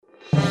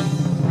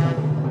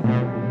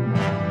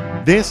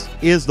This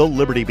is the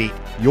Liberty Beat,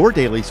 your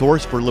daily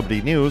source for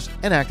Liberty news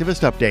and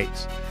activist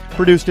updates.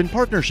 Produced in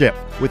partnership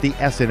with the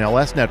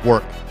SNLS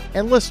Network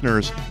and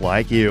listeners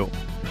like you.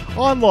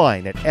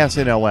 Online at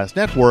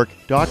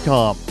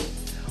snlsnetwork.com.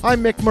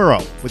 I'm Mick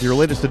Murrow with your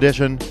latest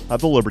edition of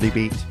the Liberty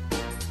Beat.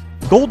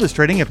 Gold is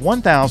trading at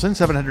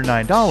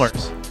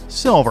 $1,709,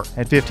 silver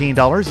at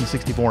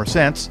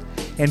 $15.64,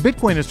 and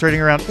Bitcoin is trading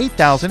around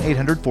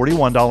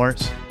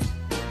 $8,841.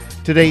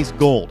 Today's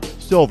gold,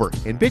 silver,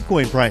 and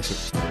Bitcoin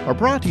prices are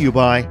brought to you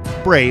by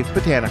Brave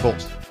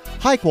Botanicals,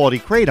 high-quality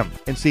kratom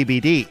and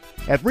CBD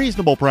at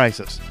reasonable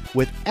prices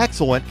with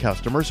excellent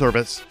customer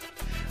service.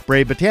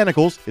 Brave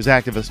Botanicals is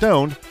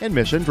activist-owned and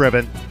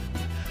mission-driven.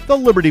 The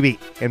Liberty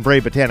Beat and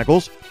Brave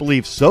Botanicals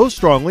believe so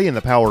strongly in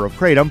the power of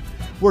kratom,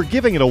 we're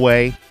giving it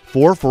away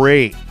for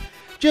free.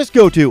 Just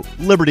go to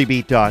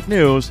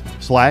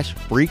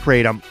libertybeat.news/free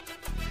kratom.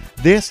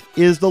 This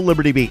is the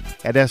Liberty Beat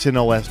at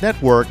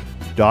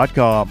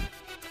snlsnetwork.com.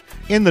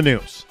 In the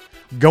news,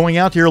 going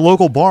out to your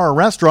local bar or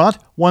restaurant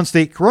once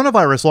the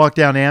coronavirus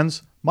lockdown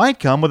ends might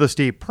come with a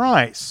steep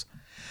price.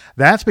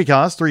 That's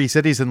because 3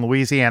 cities in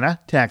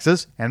Louisiana,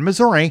 Texas, and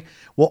Missouri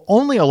will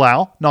only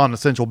allow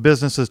non-essential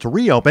businesses to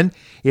reopen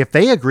if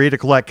they agree to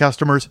collect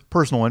customers'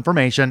 personal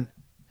information.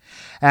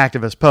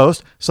 Activist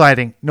Post,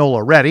 citing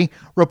NOLA Ready,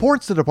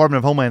 reports the Department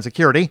of Homeland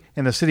Security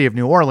and the city of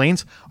New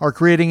Orleans are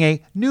creating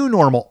a new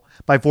normal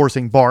by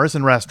forcing bars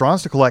and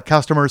restaurants to collect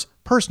customers'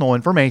 personal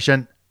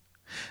information.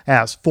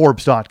 As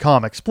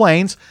Forbes.com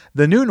explains,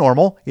 the new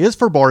normal is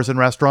for bars and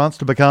restaurants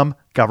to become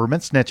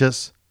government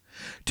snitches.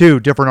 2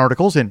 different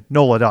articles in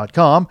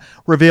NOLA.com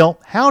reveal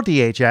how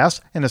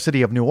DHS and the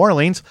city of New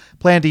Orleans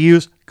plan to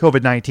use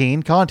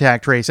COVID-19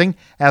 contact tracing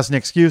as an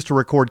excuse to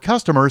record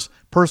customers'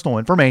 personal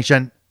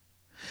information.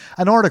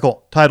 An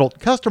article titled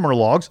 "Customer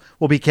Logs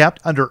Will Be Kept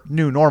Under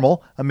New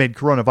Normal Amid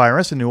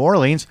Coronavirus in New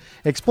Orleans"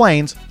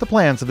 explains the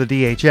plans of the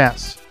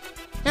DHS.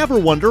 Ever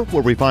wonder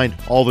where we find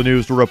all the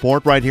news to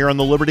report right here on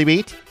the Liberty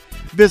Beat?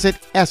 Visit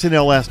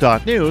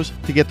snls.news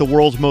to get the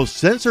world's most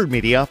censored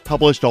media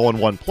published all in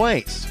one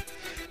place.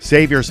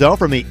 Save yourself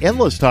from the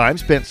endless time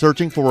spent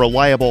searching for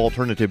reliable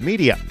alternative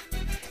media.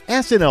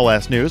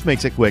 SNLS News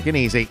makes it quick and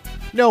easy.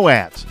 No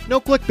ads, no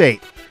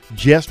clickbait,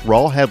 just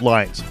raw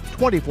headlines,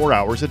 24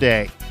 hours a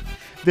day.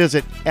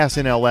 Visit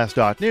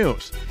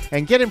snls.news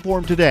and get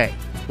informed today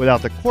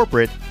without the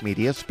corporate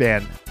media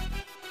spin.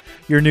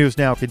 Your news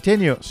now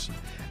continues.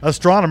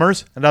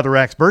 Astronomers and other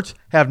experts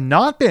have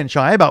not been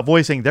shy about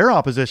voicing their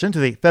opposition to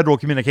the Federal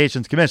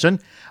Communications Commission,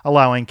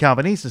 allowing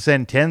companies to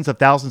send tens of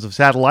thousands of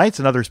satellites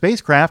and other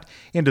spacecraft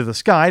into the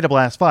sky to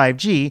blast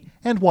 5G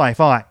and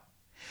Wi-Fi.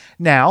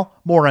 Now,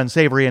 more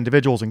unsavory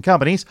individuals and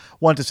companies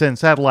want to send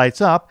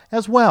satellites up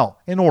as well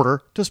in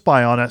order to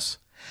spy on us.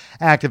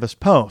 Activist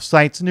Post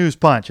cites News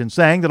Punch in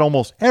saying that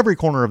almost every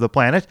corner of the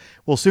planet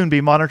will soon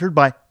be monitored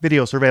by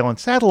video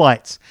surveillance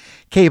satellites,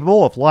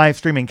 capable of live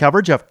streaming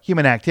coverage of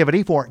human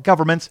activity for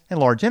governments and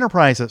large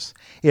enterprises,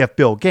 if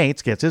Bill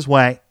Gates gets his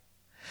way.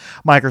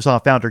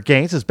 Microsoft founder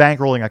Gates is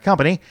bankrolling a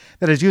company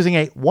that is using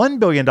a $1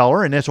 billion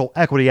initial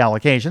equity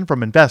allocation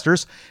from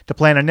investors to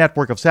plan a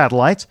network of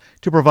satellites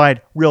to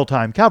provide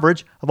real-time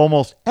coverage of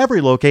almost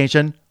every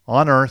location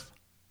on Earth.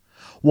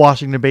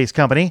 Washington-based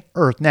company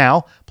Earth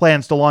Now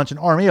plans to launch an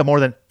army of more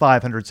than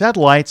 500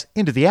 satellites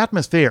into the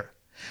atmosphere,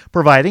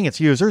 providing its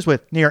users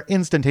with near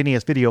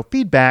instantaneous video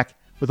feedback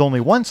with only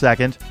 1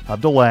 second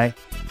of delay.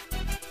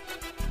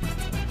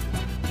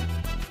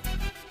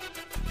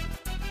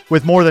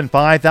 With more than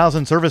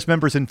 5,000 service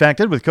members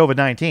infected with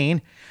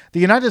COVID-19, the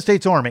United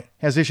States Army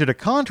has issued a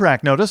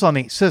contract notice on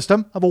the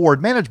System of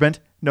Award Management,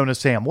 known as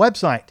SAM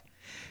website,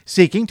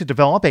 seeking to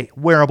develop a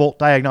wearable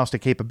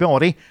diagnostic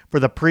capability for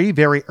the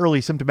very early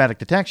symptomatic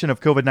detection of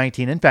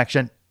COVID-19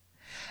 infection.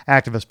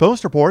 Activist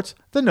Post reports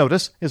the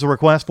notice is a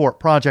request for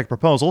project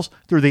proposals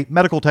through the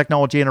Medical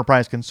Technology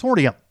Enterprise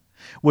Consortium,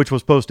 which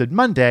was posted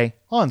Monday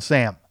on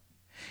SAM.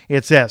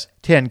 It says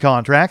 10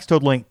 contracts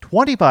totaling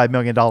 $25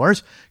 million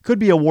could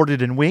be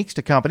awarded in weeks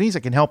to companies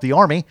that can help the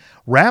Army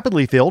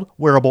rapidly field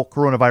wearable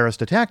coronavirus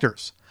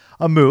detectors,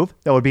 a move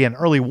that would be an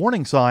early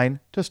warning sign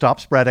to stop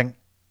spreading.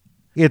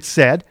 It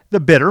said the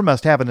bidder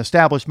must have an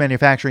established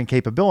manufacturing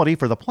capability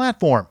for the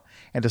platform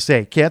and to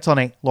say kits on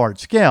a large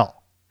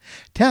scale.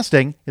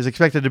 Testing is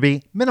expected to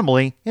be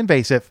minimally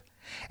invasive,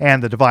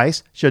 and the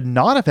device should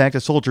not affect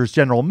a soldier's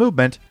general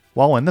movement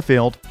while in the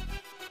field.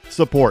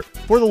 Support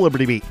for the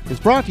Liberty Beat is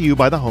brought to you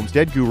by the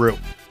Homestead Guru.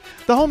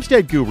 The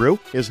Homestead Guru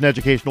is an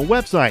educational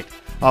website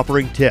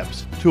offering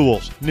tips,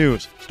 tools,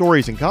 news,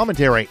 stories, and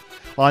commentary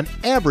on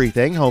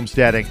everything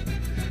homesteading.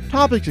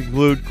 Topics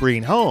include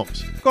green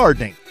homes,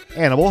 gardening,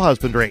 animal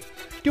husbandry,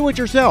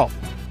 do-it-yourself,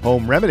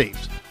 home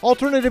remedies,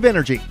 alternative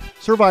energy,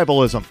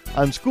 survivalism,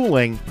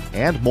 unschooling,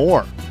 and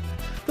more.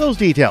 Those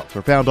details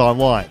are found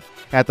online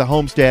at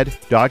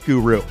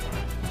thehomestead.guru.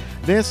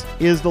 This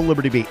is the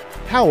Liberty Beat,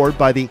 powered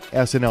by the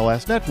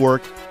SNLS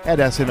Network at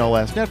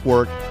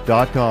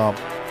snlsnetwork.com.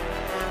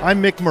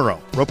 I'm Mick Murrow,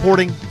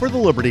 reporting for the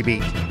Liberty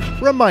Beat,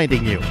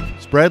 reminding you,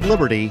 spread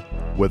liberty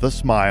with a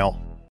smile.